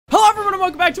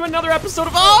welcome back to another episode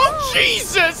of Oh,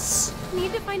 Jesus!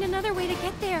 Need to find another way to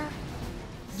get there.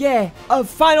 Yeah, of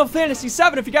Final Fantasy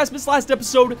VII. If you guys missed last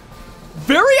episode,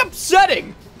 very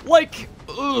upsetting. Like,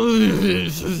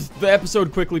 the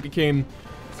episode quickly became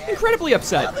incredibly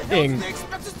upsetting. Gotta get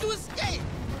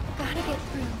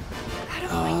through. Gotta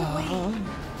find a way.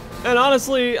 And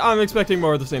honestly, I'm expecting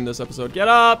more of the same this episode. Get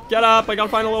up, get up. I gotta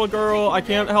find a little girl. I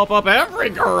can't help up every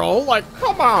girl. Like,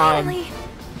 come on. Really?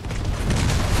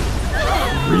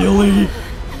 Really?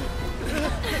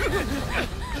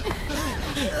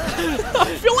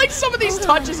 I feel like some of these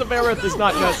touches of Aerith is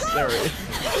not necessary.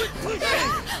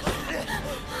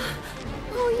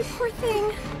 Oh, you poor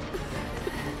thing.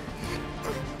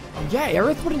 Oh yeah,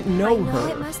 Aerith wouldn't know I know her.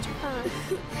 it must hurt,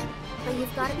 but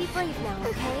you've got to be brave now,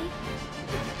 okay?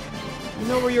 You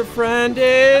know where your friend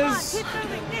is? Keep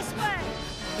moving this way.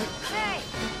 Hey,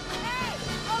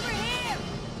 over here.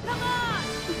 Come on.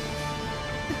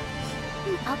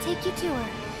 I'll take you to her.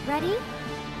 Ready?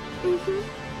 Mm-hmm.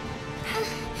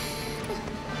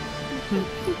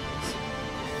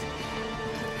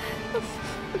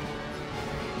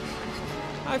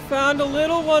 I found a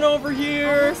little one over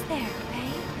here. Almost there, okay?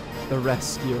 The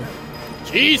rescue.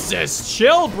 Jesus,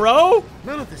 chill, bro.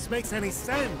 None of this makes any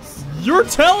sense. You're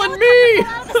telling me.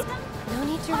 No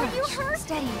need to rush. you hurt?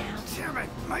 Steady now. Damn it,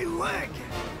 my leg.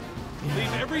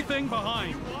 Leave everything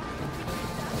behind.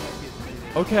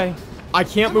 Okay. I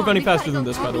can't move any faster than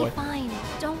this, by the I'll way. be fine.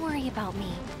 Don't worry about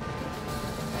me.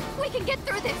 We can get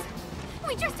through this.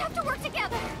 We just have to work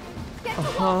together. Get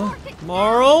the wall working.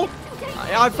 Marl,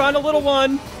 I found a little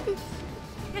one.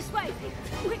 This way.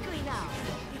 Quickly now.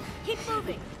 Keep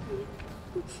moving.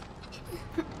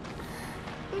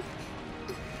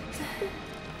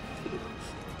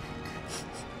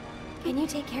 Can you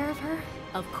take care of her?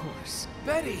 Of course.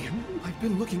 Betty, I've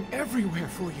been looking everywhere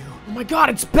for you. Oh my god,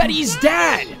 it's Betty's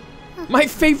dad. My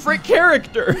favorite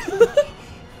character.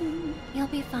 You'll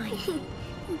be fine.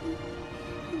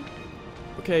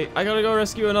 Okay, I gotta go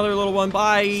rescue another little one.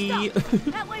 Bye.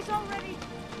 That way's already.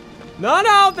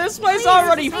 No, this way's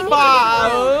already fine.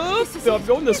 I'm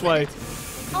going this way.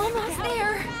 Almost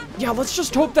there. Yeah, let's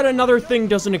just hope that another thing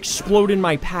doesn't explode in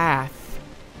my path.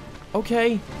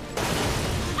 Okay.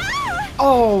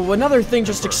 Oh, another thing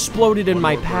just exploded in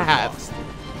my path.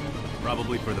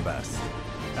 Probably for the best.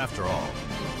 After all.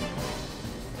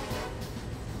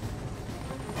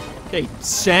 Hey,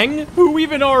 Seng? Who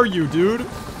even are you, dude?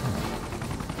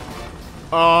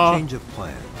 Change of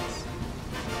plans.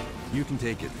 You can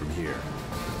take it from here.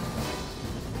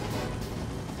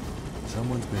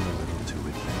 Someone's been a little too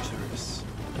adventurous.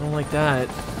 I don't like that.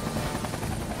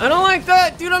 I don't like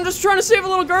that, dude. I'm just trying to save a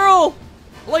little girl.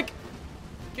 Like,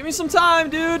 give me some time,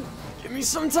 dude. Give me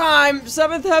some time.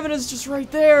 Seventh heaven is just right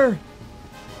there.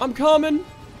 I'm coming.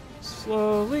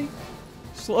 Slowly,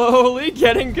 slowly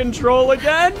getting control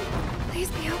again. Please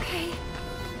be okay.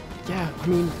 Yeah, I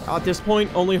mean, at this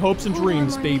point, only hopes and Hold on,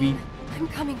 dreams, Marlene. baby. I'm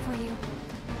coming for you.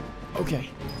 Okay.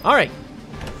 All right.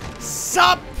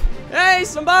 Sup? Hey,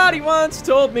 somebody once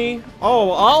told me,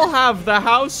 oh, I'll have the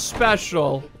house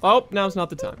special. Oh, now's not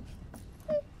the time.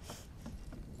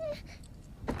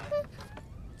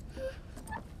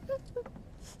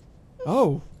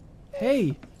 Oh,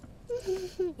 hey.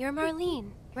 You're Marlene,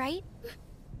 right?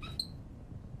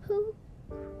 Who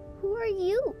are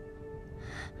you?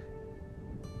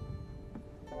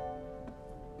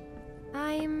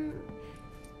 I'm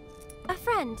a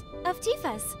friend of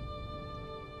Tifa's.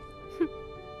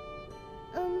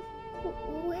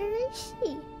 Where is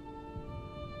she?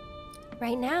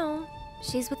 Right now,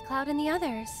 she's with Cloud and the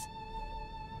others.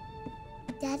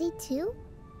 Daddy too?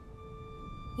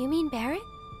 You mean Barrett?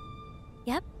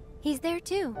 Yep, he's there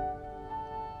too.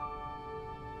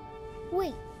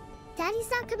 Wait,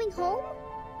 Daddy's not coming home?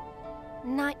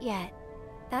 Not yet.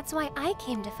 That's why I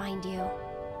came to find you.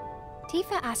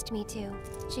 Tifa asked me to.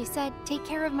 She said, take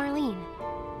care of Marlene.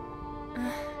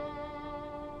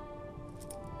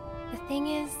 The thing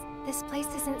is, this place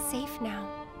isn't safe now.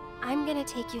 I'm gonna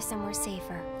take you somewhere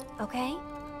safer, okay?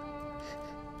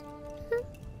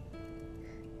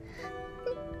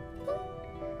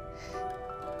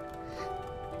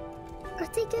 Are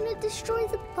they gonna destroy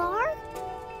the bar?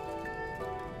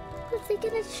 Are they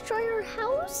gonna destroy our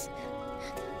house?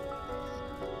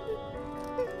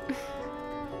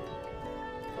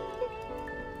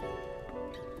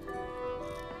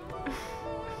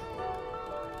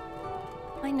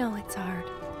 I know it's hard.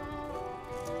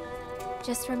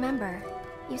 Just remember,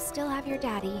 you still have your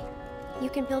daddy. You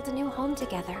can build a new home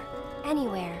together,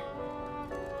 anywhere.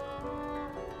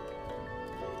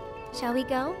 Shall we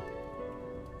go?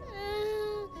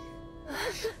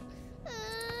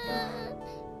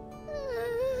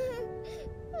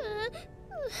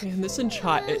 Man, this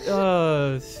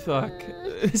fuck.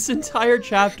 This entire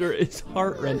chapter is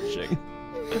heart-wrenching.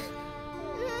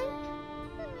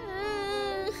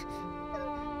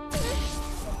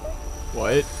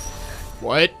 What?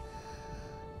 What?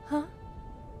 Huh?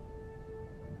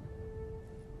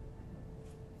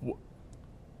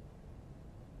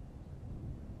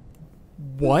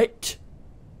 What?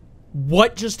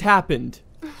 What just happened?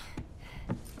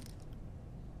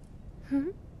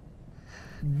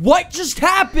 What just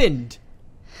happened?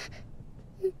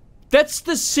 That's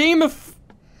the same of...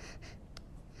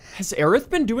 Has Aerith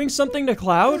been doing something to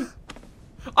Cloud?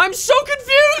 I'm so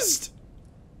confused!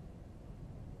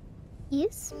 You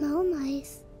smell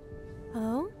nice.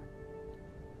 Oh?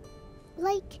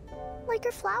 Like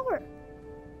a flower.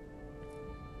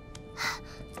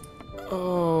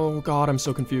 Oh god, I'm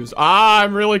so confused.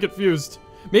 I'm really confused.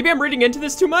 Maybe I'm reading into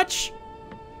this too much?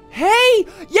 Hey!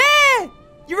 Yeah!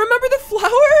 You remember the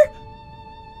flower?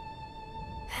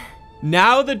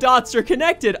 Now the dots are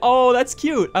connected. Oh, that's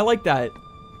cute. I like that.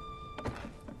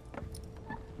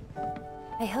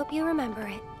 I hope you remember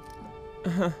it.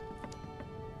 Uh-huh.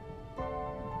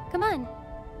 Come on.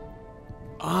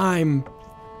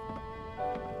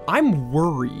 I'm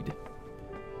worried.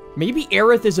 Maybe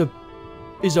Aerith is a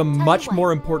Tell much you what,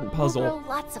 more important puzzle we'll grow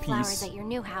lots of flowers piece. at your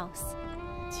new house.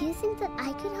 Do you think that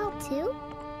I could help too?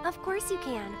 Of course you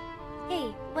can.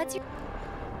 Hey, what's your...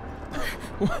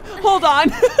 Hold on.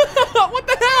 What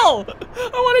the hell? I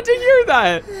wanted to hear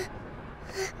that.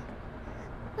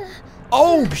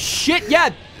 Oh shit,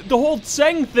 yeah, the whole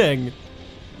Tseng thing.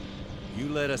 You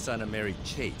led us on a merry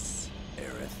chase,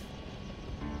 Aerith.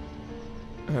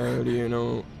 How do you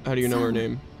know her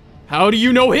name? How do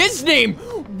you know his name?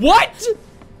 What?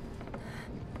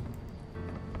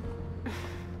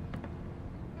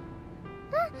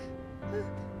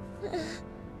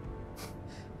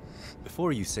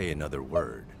 Before you say another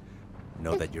word,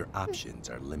 know that your options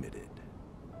are limited.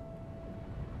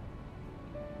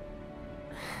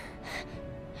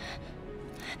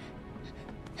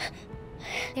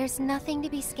 There's nothing to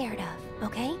be scared of,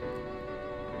 okay?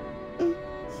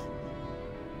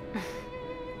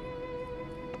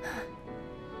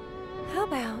 How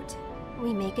about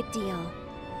we make a deal?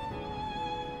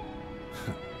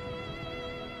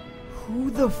 Who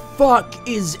the fuck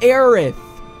is Aerith?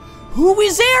 Who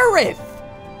is Aerith?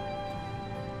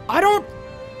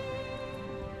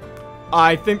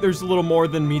 I think there's a little more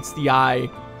than meets the eye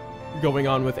going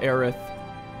on with Aerith.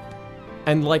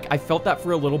 And like, I felt that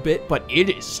for a little bit, but it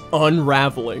is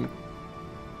unraveling.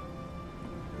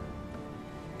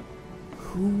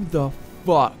 Who the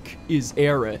fuck is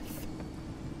Aerith?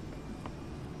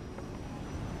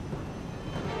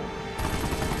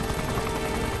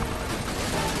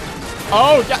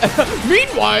 Oh, yeah.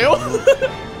 Meanwhile,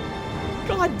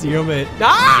 god damn it.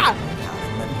 Ah!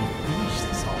 Let me finish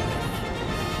this already.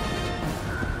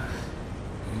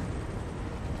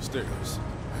 Stairs.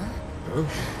 I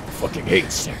fucking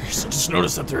hate stairs. I just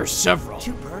noticed that there are several.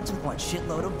 Two birds with one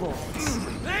shitload of bullets.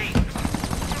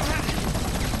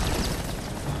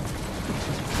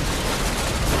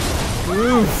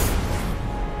 Oof.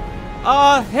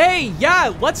 Hey,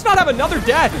 yeah, let's not have another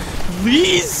death,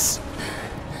 please.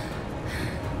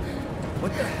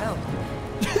 What the hell?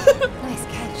 Nice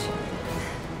catch.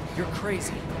 You're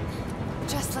crazy.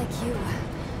 Just like you.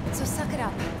 So suck it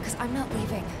up, because I'm not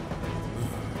leaving.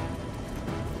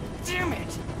 Damn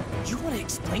it! You want to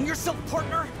explain yourself,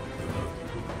 partner?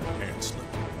 Hand slip.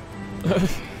 I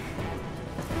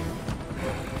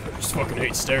just fucking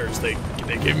hate stairs. They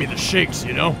give me the shakes,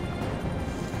 you know?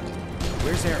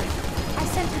 Where's Eric? I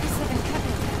sent her to Seven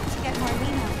Kevin to get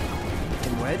Marlene out.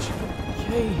 And Wedge?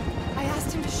 Okay. I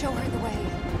asked him to show her the way.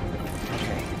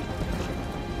 Okay.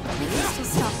 We can still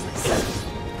stop this.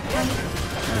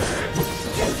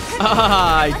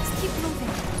 Let's keep moving.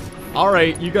 All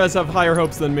right, you guys have higher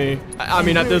hopes than me. I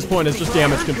mean, at this point, it's just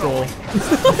damage control.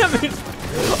 I mean,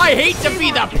 I hate to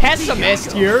be the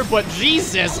pessimist here, but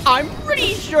Jesus, I'm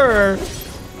pretty sure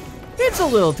it's a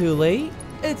little too late.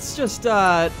 It's just,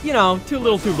 you know, too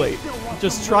little too late.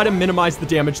 Just try to minimize the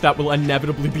damage that will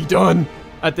inevitably be done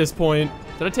at this point.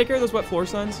 Did I take care of those wet floor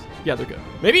signs? Yeah, they're good.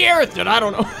 Maybe Aerith did, I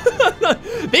don't know.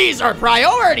 These are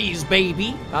priorities,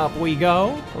 baby. Up we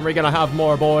go. Are we gonna have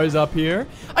more boys up here?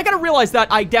 I gotta realize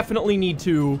that I definitely need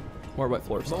to... More wet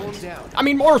floor signs. I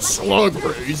mean, more slug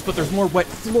rays, but there's more wet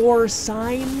floor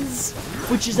signs,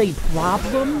 which is a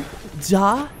problem.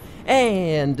 Duh.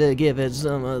 And give it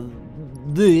some of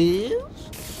this.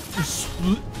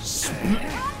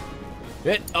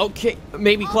 Okay,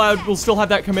 maybe Cloud will still have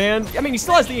that command. I mean, he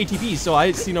still has the ATP, so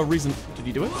I see no reason. Did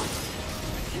he do it?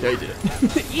 Yeah, he did it.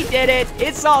 He did it.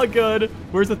 It's all good.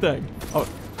 Where's the thing? Oh.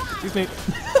 Excuse me.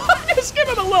 Just give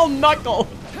it a little knuckle.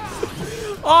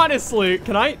 Honestly,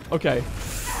 can I? Okay.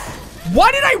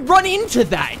 Why did I run into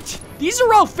that? These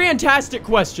are all fantastic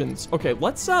questions. Okay,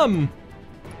 let's do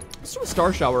a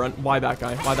star shower on why that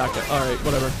guy. Why that guy? All right,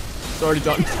 whatever. It's already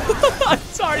done.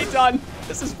 It's already done.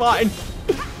 This is fine.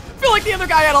 I feel like the other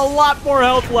guy had a lot more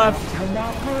health left.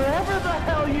 Not wherever the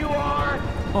hell you are.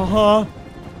 Uh-huh.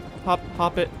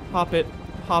 Hop it. Hop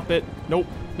it. Nope,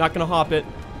 not gonna hop it.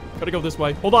 Gotta go this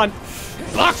way. Hold on.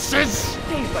 Boxes!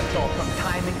 Give us all some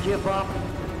time and give up.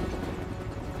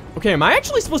 Okay, am I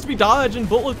actually supposed to be dodging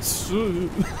bullets?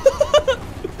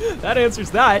 That answers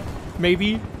that.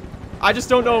 Maybe. I just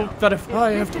don't know that if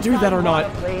I have to do that or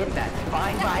not. Play it, that's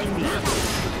fine by me.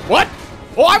 What?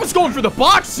 Oh, I was going for the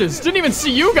boxes. Didn't even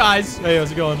see you guys. Hey,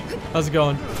 how's it going? How's it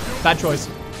going? Bad choice.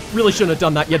 Really shouldn't have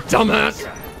done that, you dumbass.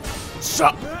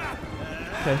 Sup?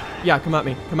 Okay. Yeah, come at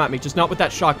me. Come at me. Just not with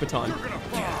that shock baton.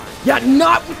 Yeah,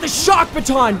 not with the shock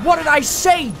baton. What did I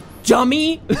say,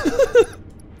 dummy?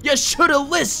 You should have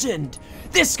listened.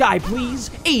 This guy,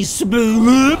 please. Ace.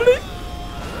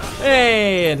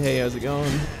 Hey, and hey, how's it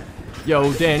going?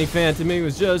 Yo, Danny Phantom, he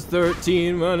was just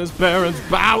 13 when his parents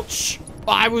ouch.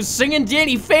 I was singing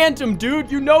Danny Phantom,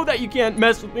 dude. You know that you can't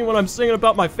mess with me when I'm singing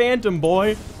about my Phantom,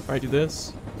 boy. All right, do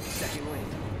this.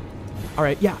 All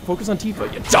right, yeah, focus on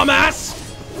Tifa, you dumbass.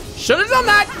 Should have done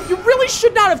that. You really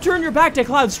should not have turned your back to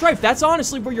Cloud Strife. That's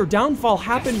honestly where your downfall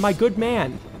happened, my good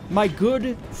man. My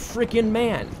good freaking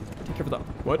man. Take care of that.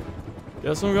 What?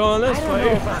 Guess I'm going this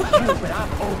way. I don't know about you, but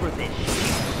I'm over this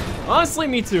shit. Honestly,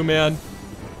 me too, man.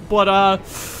 But,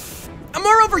 I'm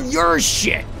more over your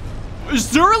shit. Is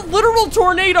there a literal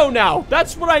tornado now?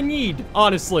 That's what I need,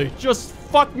 honestly. Just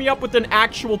fuck me up with an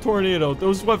actual tornado.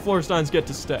 Those wet floor signs get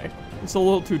to stay. It's a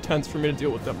little too tense for me to deal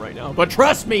with them right now. But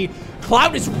trust me,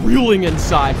 Cloud is reeling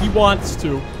inside. He wants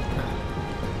to.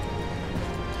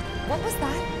 What was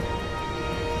that?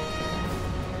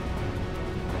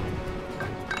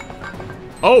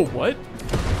 Oh, what?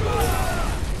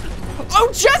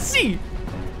 Oh, Jesse!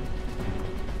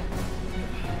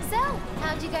 So,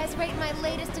 how'd you guys rate my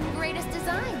latest and greatest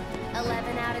design?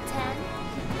 11 out of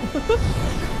 10?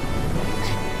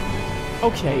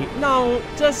 Okay, now,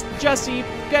 just Jesse,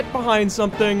 get behind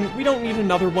something. We don't need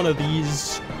another one of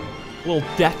these little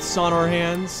deaths on our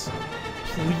hands.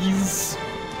 Please.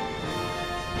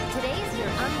 Today's your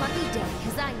unlucky day,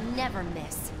 because I never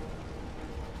miss.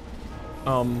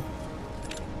 Oh.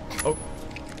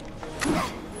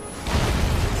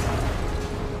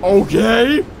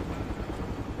 Okay.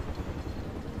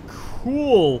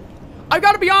 Cool. I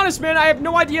gotta be honest, man, I have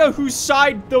no idea whose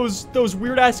side those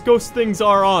weird-ass ghost things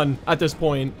are on at this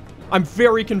point. I'm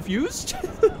very confused.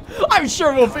 I'm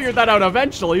sure we'll figure that out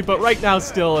eventually, but right now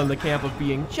still in the camp of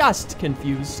being just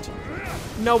confused.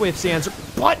 No ifs, ands, or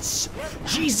buts.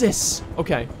 Jesus.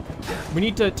 Okay. We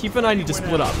need to, Tifa and I need to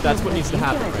split up. That's what needs to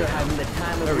happen. You guys are having the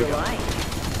time of There we your go.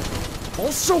 life.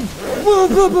 Also,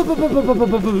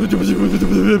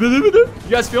 you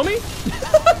guys feel me?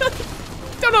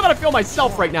 Don't know that I feel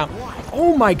myself right now.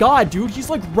 Oh my god, dude, he's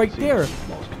like right there.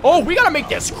 Oh, we gotta make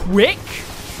this quick.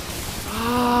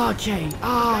 Okay.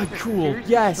 Ah, cool.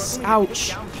 Yes.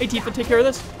 Ouch. Hey, Tifa, take care of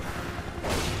this.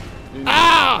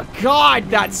 Ah, god,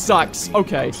 that sucks.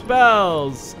 Okay,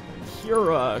 spells.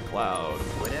 Kira, Cloud.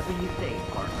 Whatever you say,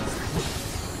 partner.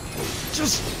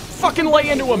 Just fucking lay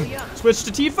into him. Switch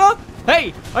to Tifa.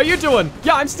 Hey, how you doing?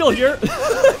 Yeah, I'm still here.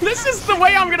 This is the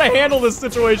way I'm gonna handle this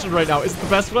situation right now. Is it the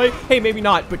best way? Hey, maybe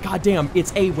not, but goddamn,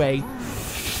 it's a way.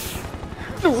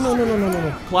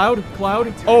 No. Cloud.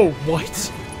 Oh,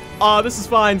 what? This is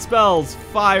fine. Spells.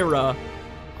 Fyra.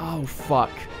 Oh,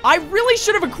 fuck. I really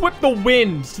should have equipped the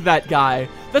wind to that guy.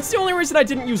 That's the only reason I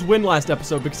didn't use wind last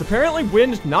episode, because apparently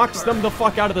wind knocks them the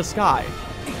fuck out of the sky.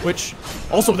 Which,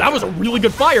 also, that was a really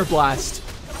good fire blast.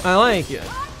 I like it.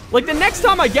 Like, the next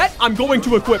time I'm going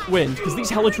to equip wind, because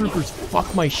these helitroopers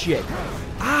fuck my shit.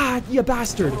 Ah, you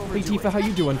bastard. Hey, Tifa, how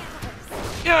you doing?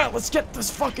 Yeah, let's get this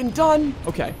fucking done.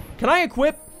 Okay, can I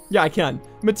equip? Yeah, I can.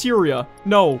 Materia.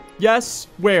 No. Yes.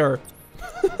 Where?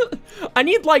 I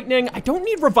need lightning. I don't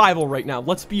need revival right now.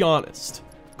 Let's be honest.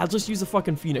 I'll just use a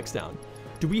fucking phoenix down.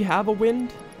 Do we have a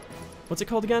wind? What's it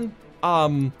called again?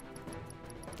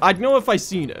 I'd know if I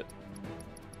seen it.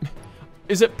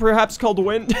 Is it perhaps called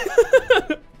wind?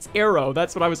 It's arrow.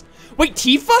 That's what I was. Wait,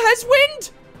 Tifa has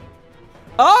wind?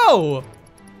 Oh,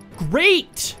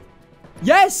 great.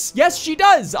 Yes, she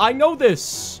does. I know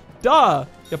this. Duh.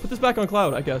 Yeah, put this back on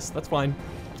Cloud, I guess. That's fine.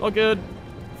 It's all good.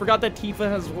 Forgot that Tifa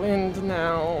has wind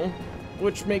now,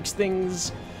 which makes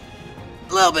things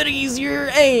a little bit easier.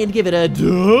 And give it a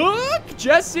duck.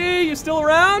 Jessie, you still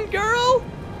around, girl?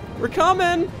 We're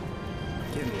coming.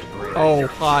 Oh,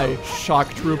 hi,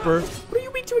 shock trooper. What are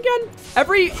you weak to again?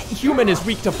 Every human is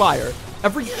weak to fire.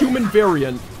 Every human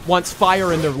variant wants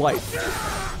fire in their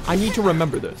life. I need to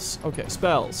remember this. Okay,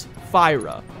 spells.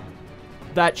 Fyra.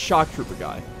 That shock trooper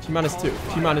guy. T-2,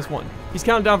 T-1. He's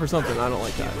counting down for something. I don't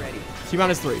like that.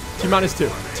 T-3,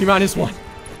 T-2, T-1.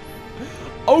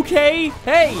 Okay,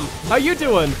 hey, how you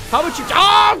doing? How about you?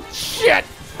 Oh, shit!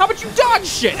 How about you dog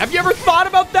shit? Have you ever thought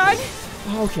about that?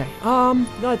 Okay,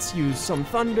 let's use some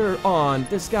thunder on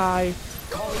this guy.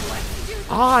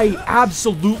 I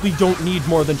absolutely don't need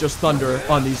more than just thunder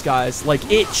on these guys.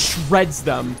 Like, it shreds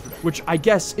them, which I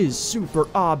guess is super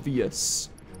obvious.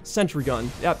 Sentry gun.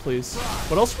 Yeah, please.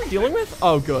 What else are we dealing with?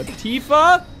 Oh, good.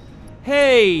 Tifa?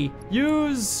 Hey,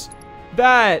 use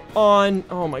that on...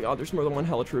 Oh my god, there's more than one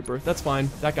helitrooper. That's fine.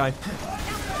 That guy.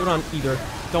 Good on either.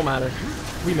 Don't matter.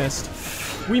 We missed.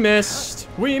 We missed.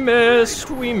 We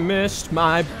missed. We missed.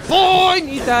 My boy!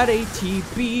 Need that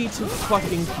ATB to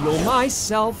fucking heal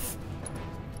myself.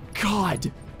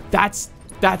 God. That's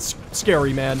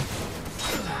scary, man.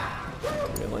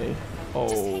 Really?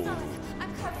 Oh.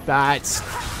 That's...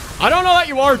 I don't know that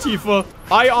you are, Tifa.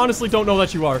 I honestly don't know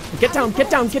that you are. Get down,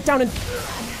 and...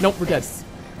 Nope, we're dead.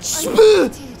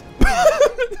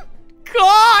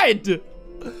 God!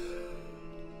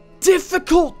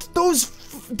 Difficult!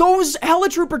 Those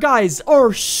helitrooper guys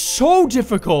are so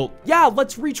difficult. Yeah,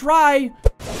 let's retry.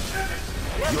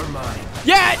 You're mine.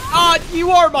 Yeah,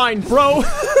 you are mine, bro.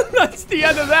 That's the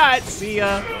end of that. See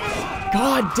ya.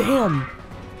 God damn.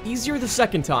 Easier the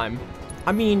second time.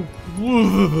 I mean,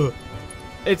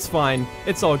 it's fine.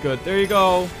 It's all good. There you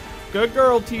go. Good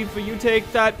girl, Tifa. You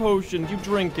take that potion. You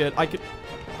drink it. I could...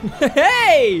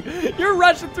 Hey! You're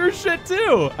rushing through shit,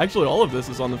 too. Actually, all of this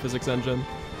is on the physics engine.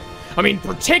 I mean,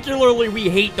 particularly we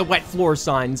hate the wet floor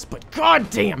signs, but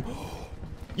goddamn,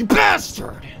 you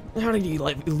bastard! How did he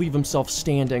leave himself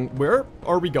standing? Where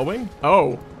are we going?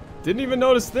 Oh, didn't even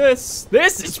notice this.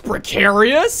 This is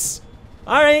precarious.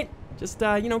 All right, just,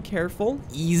 you know, careful.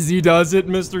 Easy does it,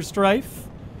 Mr. Strife.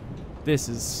 This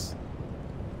is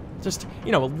just,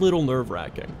 you know, a little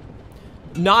nerve-wracking.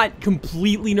 Not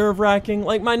completely nerve-wracking.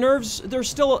 Like, my nerves, they're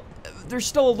still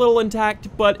a little intact,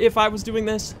 but if I was doing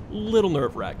this, little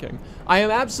nerve-wracking. I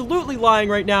am absolutely lying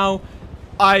right now.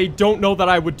 I don't know that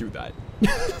I would do that.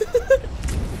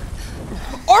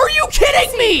 Are you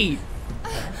kidding me?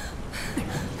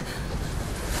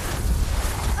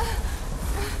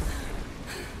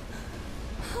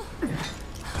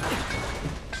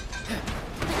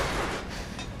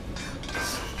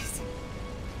 Jeez.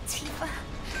 Tifa.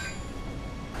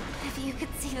 If you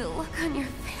could see the look on your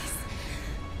face.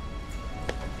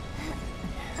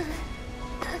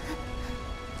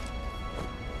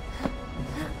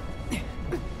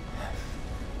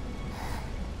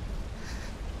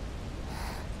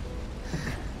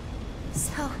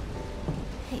 So,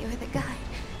 you're the guy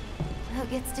who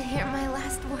gets to hear my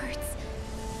last words.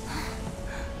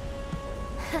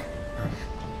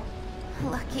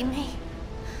 Lucky me.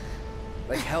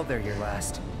 Like hell they're your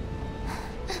last.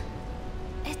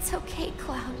 It's okay,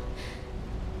 Cloud.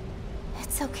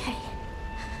 It's okay.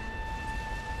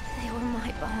 They were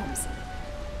my bombs.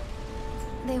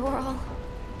 They were all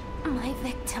my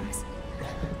victims.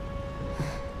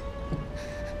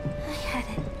 I had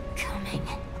it coming.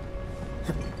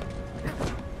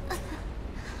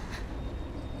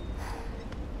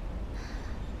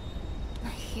 My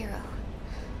hero.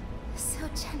 So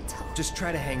gentle. Just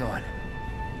try to hang on.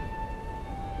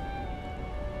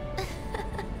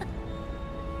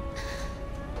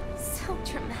 So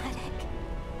dramatic.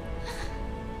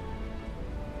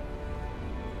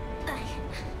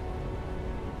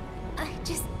 I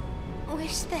just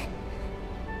wish that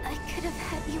I could have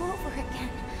had you over again.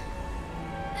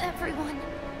 Everyone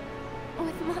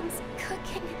with Mom's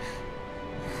cooking.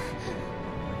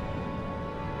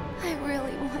 I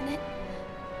really wanted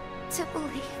to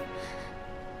believe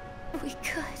we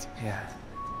could. Yeah.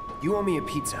 You owe me a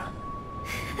pizza.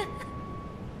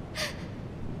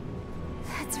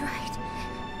 That's right.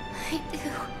 I do.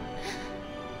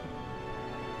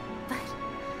 But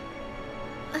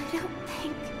I don't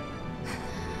think...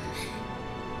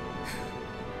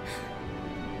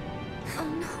 Oh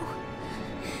no.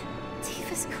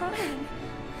 Tifa's crying.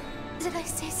 Did I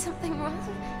say something wrong?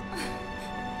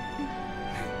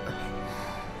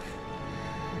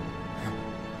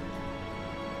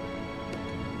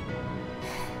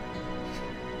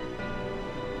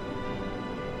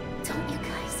 Don't you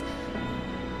guys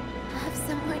have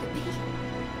somewhere to be?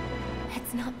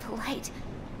 It's not polite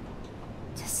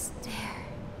to stare,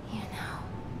 you know.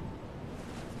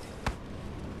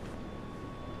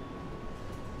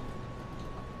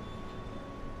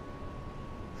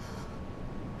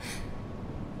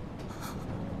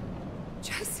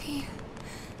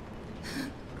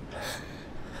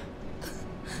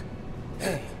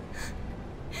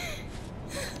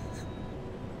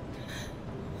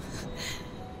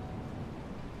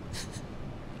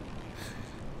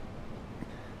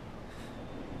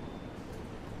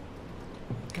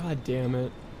 God damn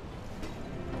it.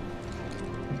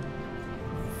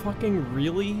 Fucking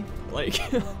really? Like,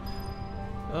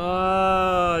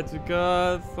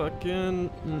 God, fucking,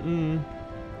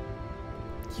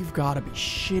 You've gotta be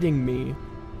shitting me.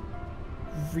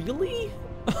 Really?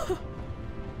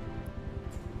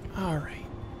 Alright.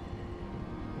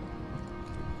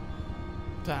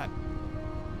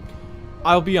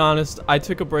 I'll be honest, I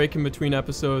took a break in between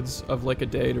episodes of like a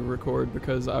day to record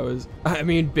because I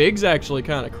mean, Biggs actually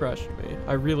kind of crushed me.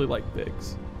 I really like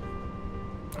Biggs.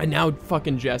 And now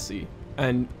fucking Jesse.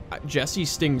 And Jesse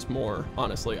stings more,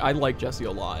 honestly. I like Jesse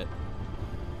a lot.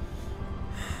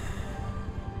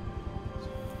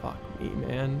 Fuck me,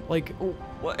 man. Like,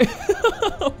 what?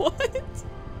 What?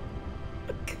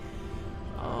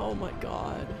 Oh my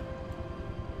god.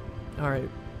 Alright.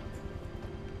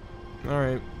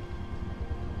 Alright.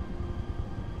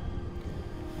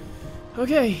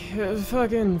 Okay,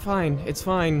 fucking fine. It's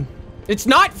fine. It's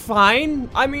not fine!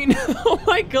 I mean, oh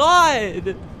my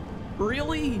god!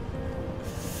 Really?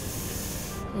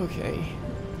 Okay.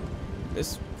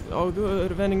 This, oh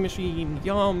good, vending machine.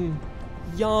 Yum.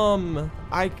 Yum.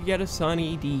 I could get a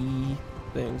Sunny D.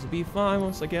 Things will be fine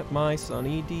once I get my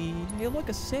Sunny D. Hey, look,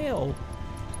 a sale.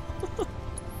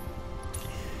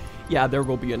 Yeah, there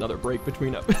will be another break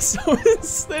between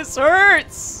episodes. This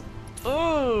hurts!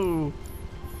 Oh!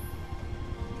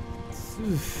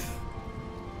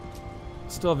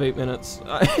 Still have 8 minutes.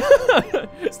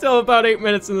 Still about 8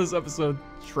 minutes in this episode.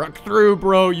 Truck through,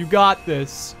 bro. You got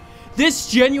this.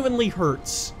 This genuinely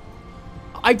hurts.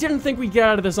 I didn't think we'd get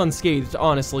out of this unscathed,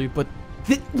 honestly, but...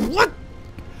 What?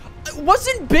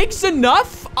 Wasn't Biggs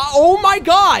enough? Oh my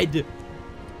god!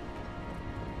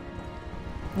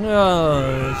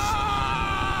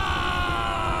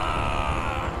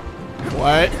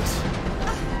 What?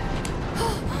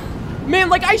 Man,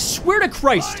 like, I swear to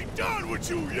Christ. I ain't done with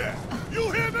you yet.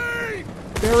 You hear me?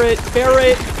 Barrett,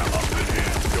 Barrett. Come up in here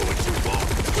and do what you want.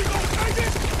 We gonna take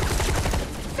it?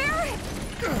 Barrett!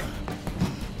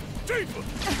 Tifa!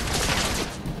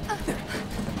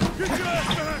 Get your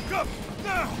ass back up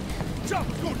now!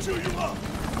 Chopper's gonna chew you up.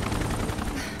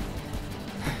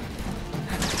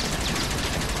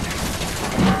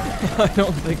 I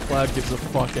don't think Cloud gives a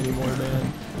fuck anymore,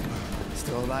 man.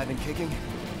 Still alive and kicking?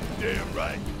 Damn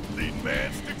right. Lead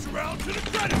man sticks around to the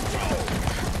credit roll.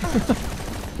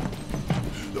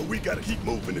 Though we gotta keep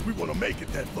moving if we wanna make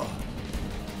it that far.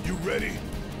 You ready?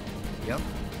 Yep.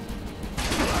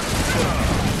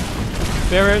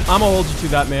 Barrett, I'm gonna hold you to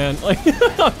that, man. Like,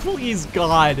 please,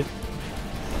 God.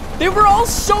 They were all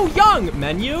so young.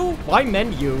 Menu? Why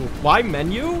menu? Why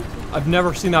menu? I've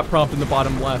never seen that prompt in the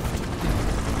bottom left.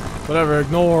 Whatever,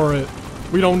 ignore it.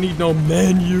 We don't need no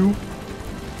menu.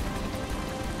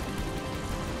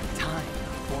 Time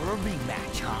for a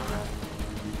rematch, huh?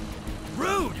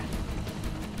 Rude!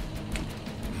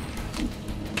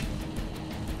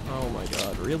 Oh my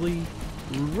god, really?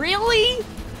 Really?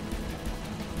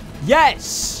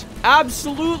 Yes!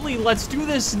 Absolutely, let's do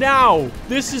this now!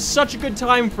 This is such a good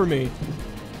time for me.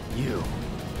 You.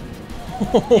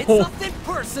 It's nothing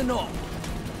personal,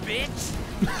 bitch!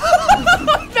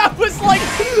 That was like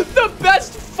the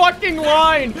best fucking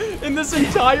line in this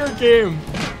entire game.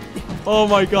 Oh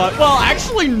my god. Well,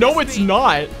 actually, no, it's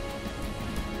not.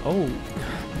 Oh.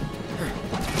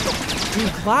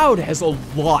 Dude, Cloud has a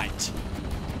lot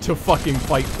to fucking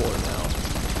fight for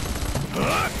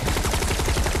now.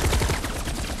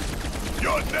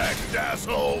 You're next,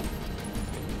 asshole!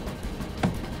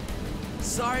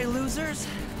 Sorry, losers.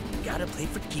 Gotta play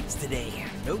for keeps today.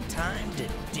 No time to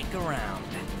dick around.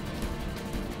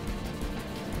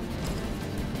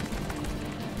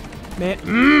 Man,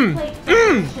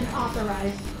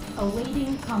 Authorized.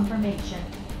 Awaiting confirmation.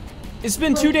 It's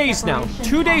been 2 days now.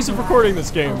 2 days of recording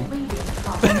this game.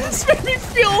 This made me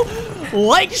feel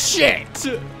like shit.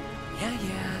 Yeah,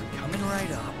 coming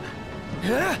right up.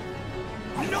 Huh?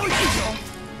 No, you don't.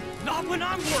 Not when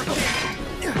I'm working.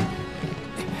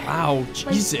 Wow,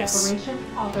 Jesus. Separation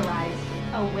authorized.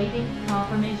 Awaiting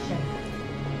confirmation.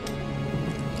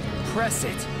 Press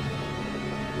it.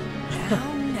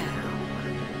 Now.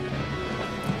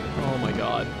 Oh my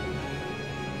god.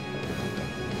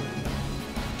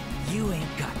 You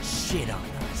ain't got shit on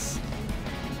us.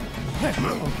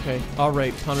 Okay,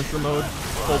 alright, Punisher mode.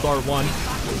 Hold R1.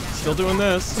 Still doing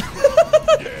this.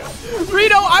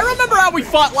 Rito, I remember how we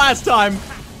fought last time.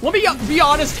 Let me be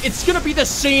honest, it's gonna be the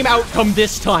same outcome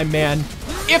this time, man.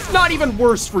 If not even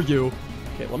worse for you.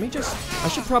 Okay, let me just... I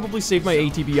should probably save my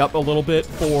ATB up a little bit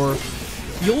for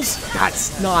heals.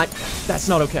 That's not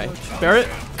okay. Barrett?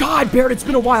 God, Barrett, it's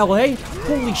been a while, eh?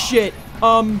 Holy shit.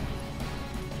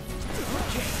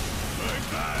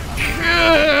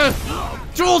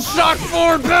 Dual shock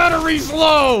 4 batteries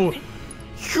low.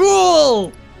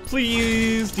 Cool.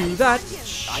 Please do that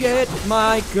shit,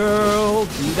 my girl.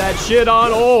 Do that shit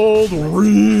on old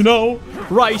Reno.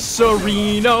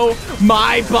 Rice-a-Reno.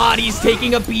 My body's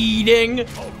taking a beating.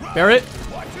 Barrett?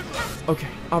 Okay,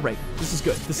 alright. This is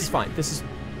good. This is fine. This is...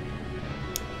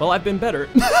 Well, I've been better.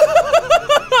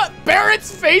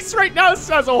 Barrett's face right now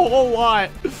says a whole lot.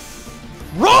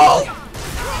 Roll!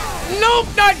 Nope,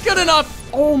 not good enough.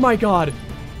 Oh my god.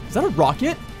 Is that a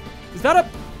rocket? Is that a...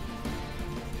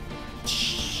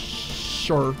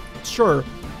 Sure.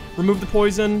 Remove the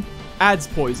poison. Adds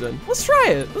poison. Let's try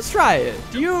it. Let's try it.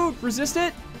 Do you resist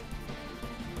it?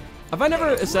 Have I never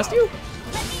assessed you?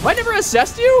 Have I never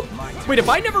assessed you? Wait, if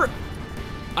I never...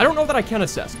 I don't know that I can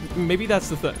assess. Maybe that's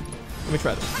the thing. Let me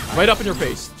try this. Right up in your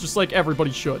face. Just like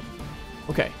everybody should.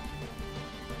 Okay.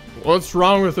 What's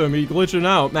wrong with him? He glitching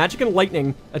out. Magic and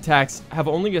lightning attacks have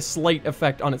only a slight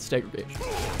effect on its stagger gauge.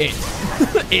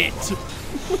 It.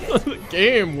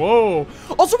 Game, whoa.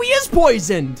 Also, he is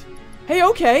poisoned. Hey,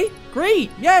 okay. Great,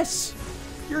 yes.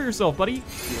 Cure yourself, buddy.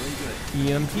 Feeling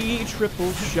good. EMP,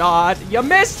 triple shot. You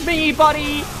missed me,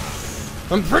 buddy.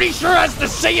 I'm pretty sure as the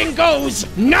saying goes,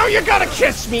 now you gotta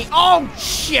kiss me. Oh,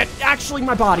 shit. Actually,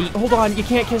 my body. Hold on, you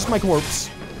can't kiss my corpse.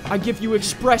 I give you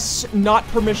express not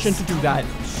permission to do that.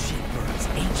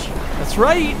 That's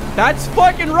right. That's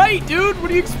fucking right, dude. What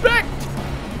do you expect?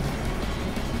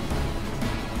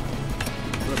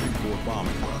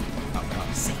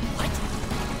 Say what?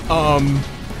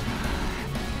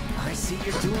 I see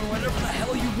you're doing whatever the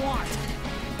hell you want.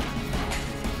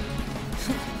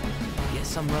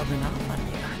 Guess I'm rubbing off on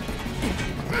you.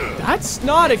 That's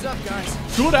not a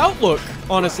good outlook,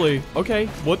 honestly. Okay,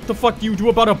 what the fuck do you do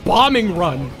about a bombing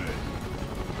run?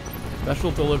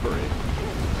 Special delivery.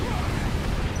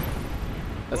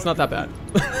 That's not that bad.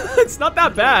 It's not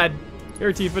that bad.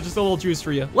 Here, Tifa, just a little juice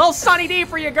for you. Little Sunny D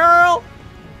for you, girl.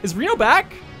 Is Reno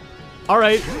back? All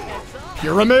right.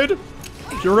 Pyramid.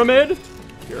 Pyramid.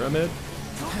 Pyramid.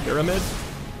 Pyramid.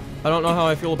 I don't know how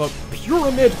I feel about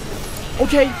pyramid.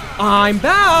 Okay, I'm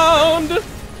bound.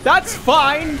 That's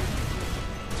fine.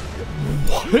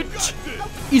 What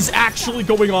is actually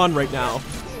going on right now?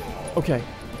 Okay,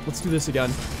 let's do this again.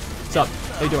 What's up?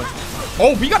 How you doing?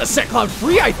 Oh, we gotta set Cloud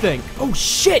free, I think. Oh,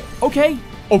 shit. Okay.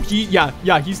 Oh, yeah,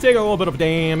 he's taking a little bit of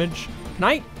damage. Can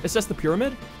I assess the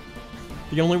pyramid?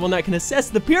 The only one that can assess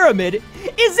the pyramid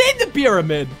is in the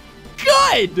pyramid.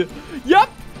 Good. Yep.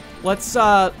 Let's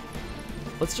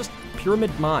just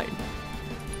pyramid mine.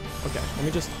 Okay, let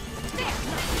me just...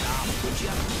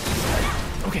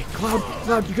 Okay,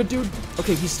 Cloud, you good, dude?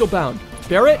 Okay, he's still bound.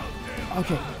 Barrett?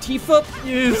 Okay, Tifa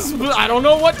is... I don't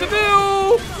know what to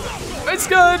do. It's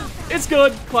good. It's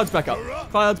good. Cloud's back up.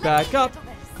 Cloud's back up.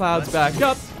 Cloud's back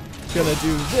up. Gonna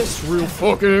do this real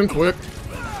fucking quick.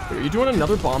 Wait, are you doing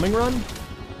another bombing run?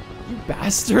 You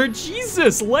bastard.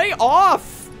 Jesus, lay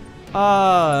off.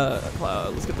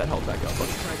 Let's get that health back up.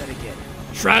 Let's try that again.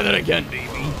 Try that again, baby.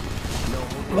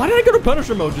 Why did I go to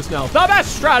Punisher mode just now? The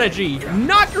best strategy.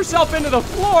 Knock yourself into the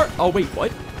floor. Oh, wait,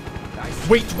 what?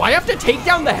 Wait, do I have to take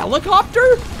down the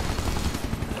helicopter?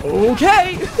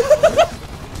 Okay.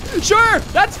 Sure,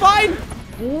 that's fine.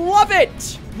 Love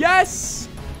it. Yes.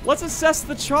 Let's assess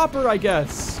the chopper, I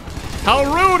guess. How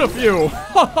rude of you.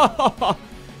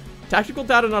 Tactical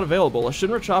data not available. A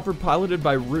Shinra chopper piloted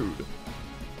by Rude.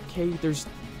 Okay, there's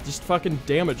just fucking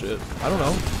damage it. I don't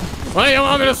know. What do you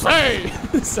want me to say?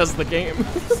 Says the game.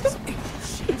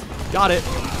 Got it.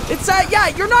 It's yeah,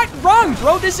 you're not wrong,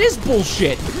 bro. This is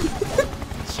bullshit.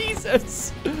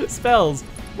 Jesus. Spells.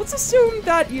 Let's assume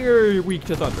that you're weak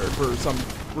to thunder for some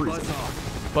reason.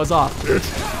 Buzz off. Bitch.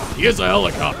 He is a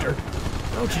helicopter.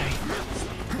 Okay.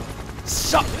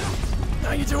 Sup?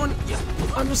 How you doing?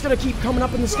 I'm just gonna keep coming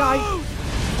up in the sky.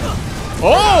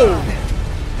 Oh!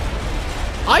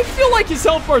 I feel like his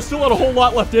health bar still had a whole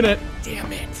lot left in it.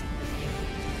 Damn it.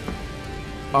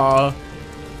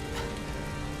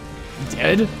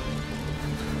 Dead?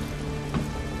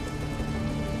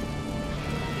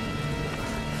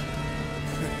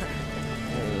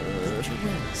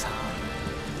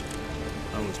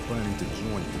 I was planning to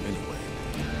join you anyway.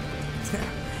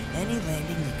 Any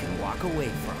landing you can walk away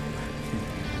from.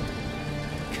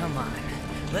 Come on,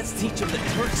 let's teach him the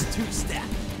Turks two-step.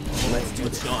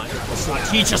 Let's not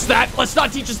teach us that. Let's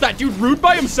not teach us that. Dude, Rude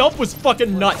by himself was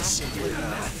fucking nuts.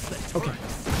 Okay.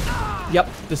 Yep,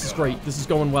 this is great. This is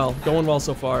going well. Going well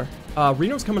so far.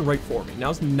 Reno's coming right for me.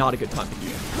 Now's not a good time to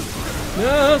heal.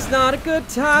 No, it's not a good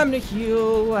time to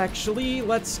heal. Actually,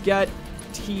 let's get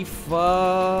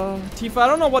Tifa. Tifa, I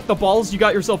don't know what the balls you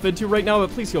got yourself into right now,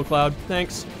 but please heal Cloud.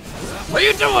 Thanks. What are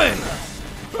you doing?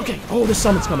 Okay, oh, the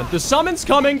summon's coming. The summon's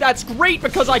coming. That's great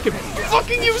because I could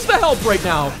fucking use the help right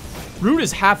now. Root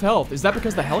is half health. Is that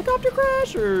because the helicopter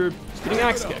crash or just getting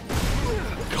axe kicked?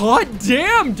 God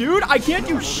damn, dude. I can't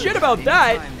do shit about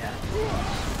that.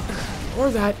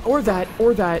 Or that.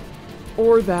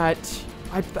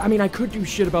 I mean, I could do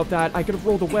shit about that. I could have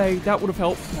rolled away. That would have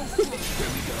helped.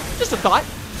 Just a thought.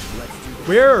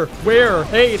 Where?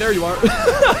 Hey, there you are.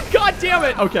 God damn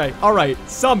it. Okay, all right.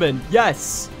 Summon,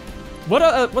 yes.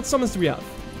 What summons do we have?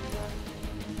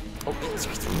 Oh.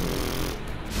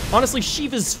 Honestly,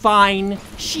 Shiva's fine.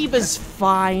 Shiva's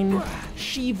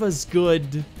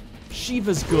good.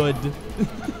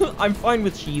 I'm fine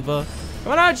with Shiva.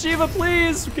 Come on, Shiva,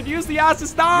 please. We could use the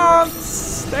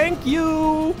assistance. Thank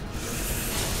you.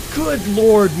 Good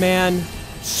lord, man.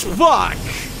 Fuck.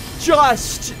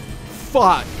 Just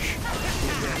fuck.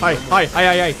 Hi.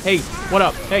 Hey, what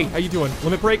up? Hey, how you doing?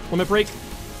 Limit break?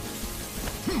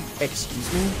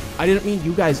 Excuse me? I didn't mean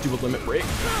you guys do a limit break.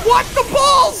 What the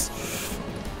balls?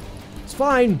 It's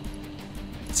fine.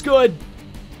 It's good.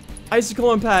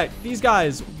 Icicle impact. These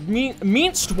guys.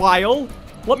 Meanwhile,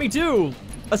 let me do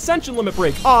Ascension limit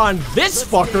break on this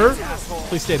fucker.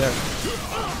 Please stay there.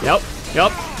 Yep.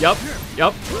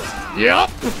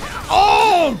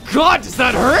 Oh, God, does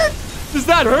that hurt? Does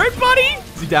that hurt, buddy?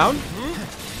 Is he down?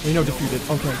 We know defeated.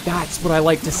 Okay, that's what I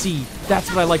like to see.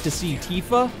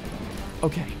 Tifa.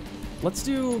 Okay, let's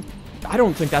do... I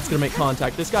don't think that's gonna make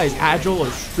contact. This guy is agile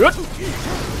as shit.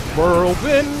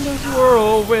 Whirlwind.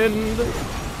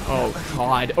 Oh,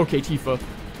 God. Okay, Tifa.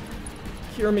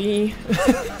 Cure me.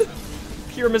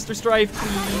 Cure Mr. Strife,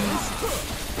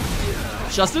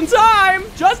 please. Just in time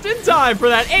for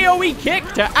that AoE kick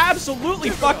to absolutely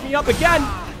fuck me up again.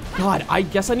 God, I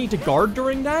guess I need to guard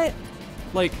during that?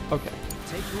 Like, okay.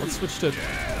 Let's switch to...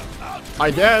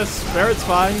 I guess. Barrett's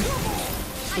fine.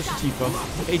 Switch to Tifa.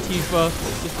 Hey, Tifa.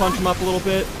 Just punch him up a little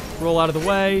bit. Roll out of the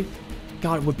way.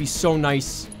 God, it would be so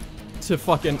nice to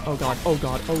fucking... Oh, God.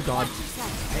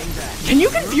 Can you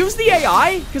confuse the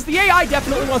AI? Because the AI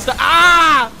definitely wants to...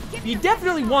 He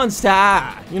definitely wants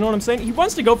to... You know what I'm saying? He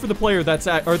wants to go for the player that's...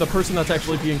 or the person that's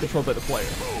actually being controlled by the player.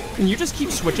 Can you just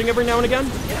keep switching every now and again?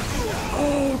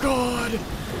 Oh, God.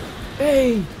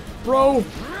 Hey, bro.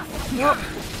 No.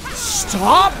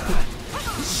 Stop.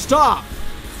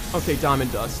 Okay,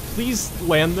 Diamond Dust. Please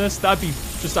land this. That'd be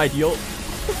just ideal.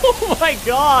 Oh, my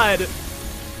God.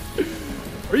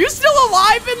 Are you still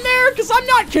alive in there? Because I'm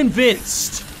not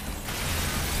convinced.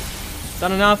 Is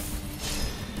that enough?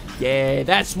 Yeah,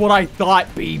 that's what I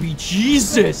thought, baby.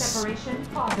 Jesus. Separation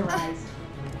authorized.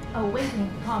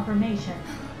 Awaiting confirmation.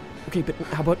 Okay, but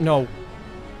how about no?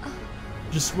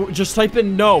 Just type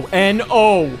in no.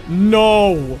 N-O.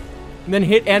 No. And then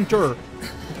hit enter.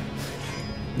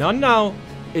 No.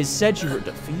 It said you were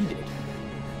defeated.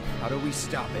 How do we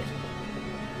stop it?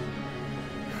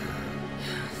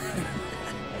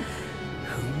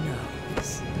 Who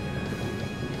knows?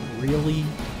 Really?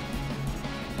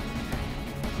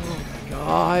 Oh my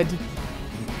God.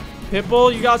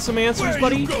 Pitbull, you got some answers,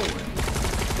 buddy?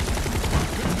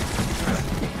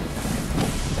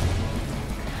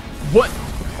 What?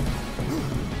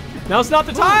 Now's not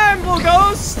the time, little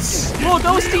ghosts! Little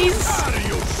ghosties!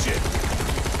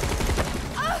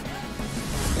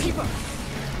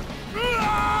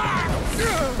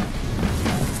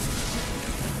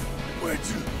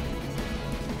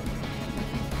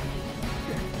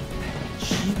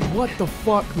 What the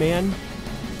fuck, man,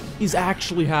 is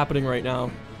actually happening right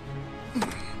now?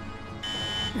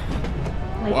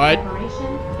 What?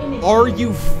 Are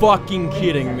you fucking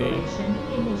kidding me?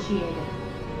 Initiated.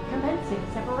 Commencing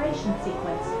separation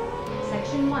sequence.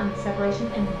 Section 1, separation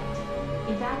imminent.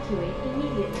 Evacuate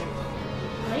immediately.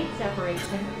 Late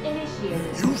separation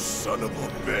initiated. You son of a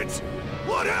bitch!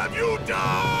 What have you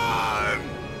done?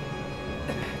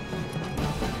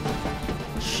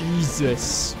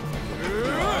 Jesus.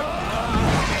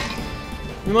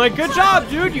 I'm like, good job,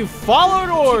 dude. You followed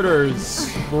orders.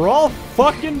 We're all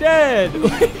fucking dead.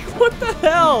 Like, what the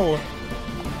hell?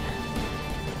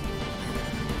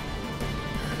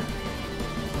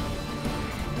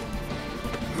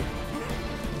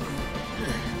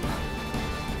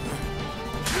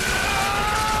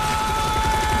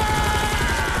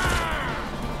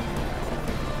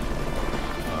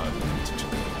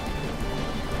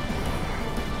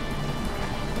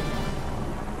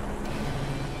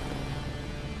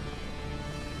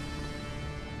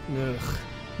 Ugh.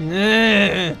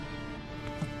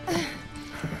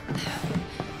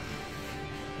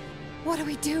 What do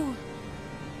we do?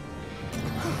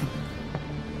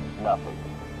 Nothing.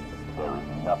 There is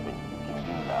nothing you can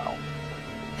do now.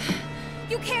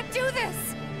 You can't do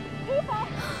this!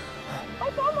 I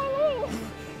found Marlene!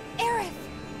 Aerith!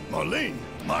 Marlene?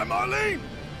 My Marlene?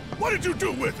 What did you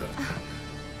do with her?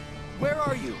 Where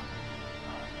are you?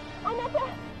 I'm at the...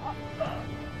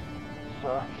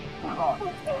 Sir,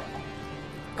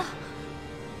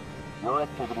 your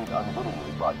activities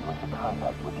unwittingly brought you into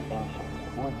contact with the Ancient,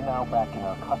 who is now back in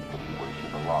our custody where she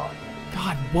belongs.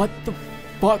 God, what the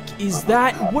fuck is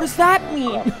that? What does that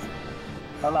mean?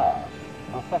 Alas,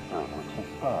 the sector in which she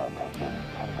stands has been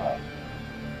condemned.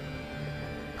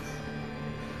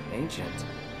 Ancient.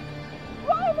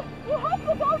 Run! You have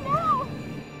to go now!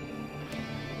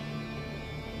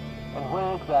 And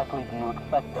where exactly do you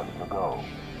expect them to go?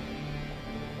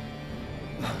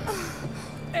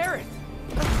 Aerith!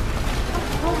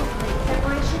 Total plate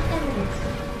separation imminent.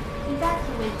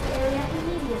 Evacuate the area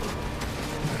immediately.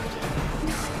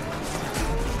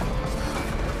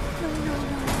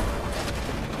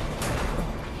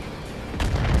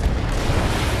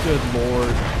 Good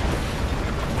lord.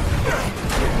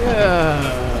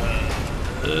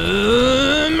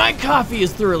 My coffee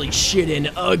is thoroughly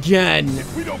shitting again.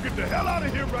 If we don't get the hell out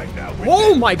of here right now,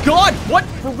 Oh my god, what?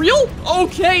 For real?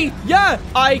 Okay, yeah,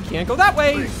 I can't go that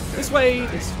way. This way,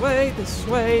 this way, this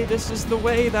way. This is the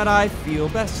way that I feel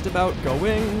best about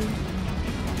going.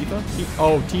 Tifa?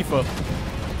 Oh, Tifa.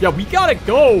 Yeah, we gotta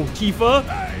go, Tifa.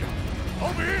 Hey,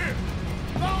 over here.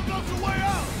 Found us a way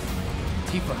out.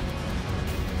 Tifa.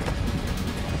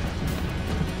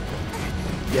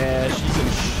 Yeah, she's in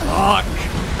shock.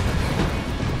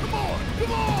 Come on,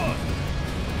 come on.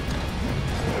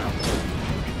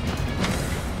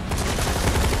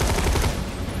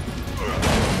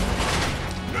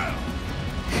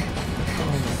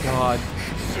 Oh my god.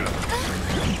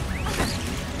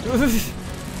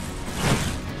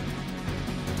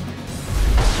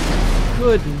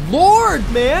 Good lord,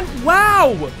 man.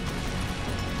 Wow.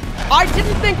 I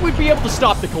didn't think we'd be able to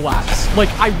stop the collapse. Like,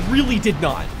 I really did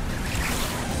not.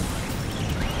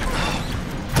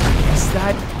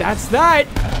 That's that.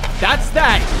 That's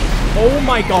that. Oh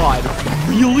my god.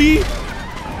 Really?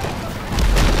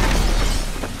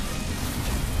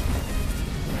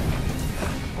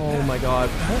 Oh my god.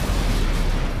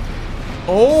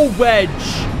 Oh,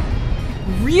 Wedge.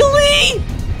 Really?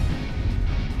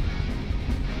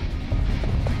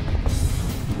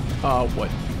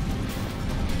 What?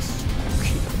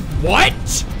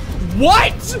 What?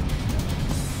 What?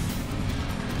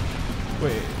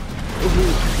 Wait.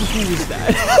 Who was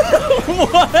that?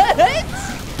 What?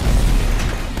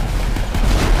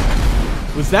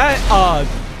 Was that,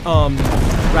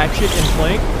 Ratchet and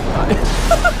Clank?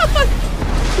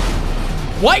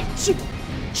 What?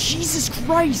 Jesus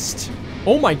Christ.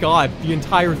 Oh my god, the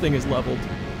entire thing is leveled.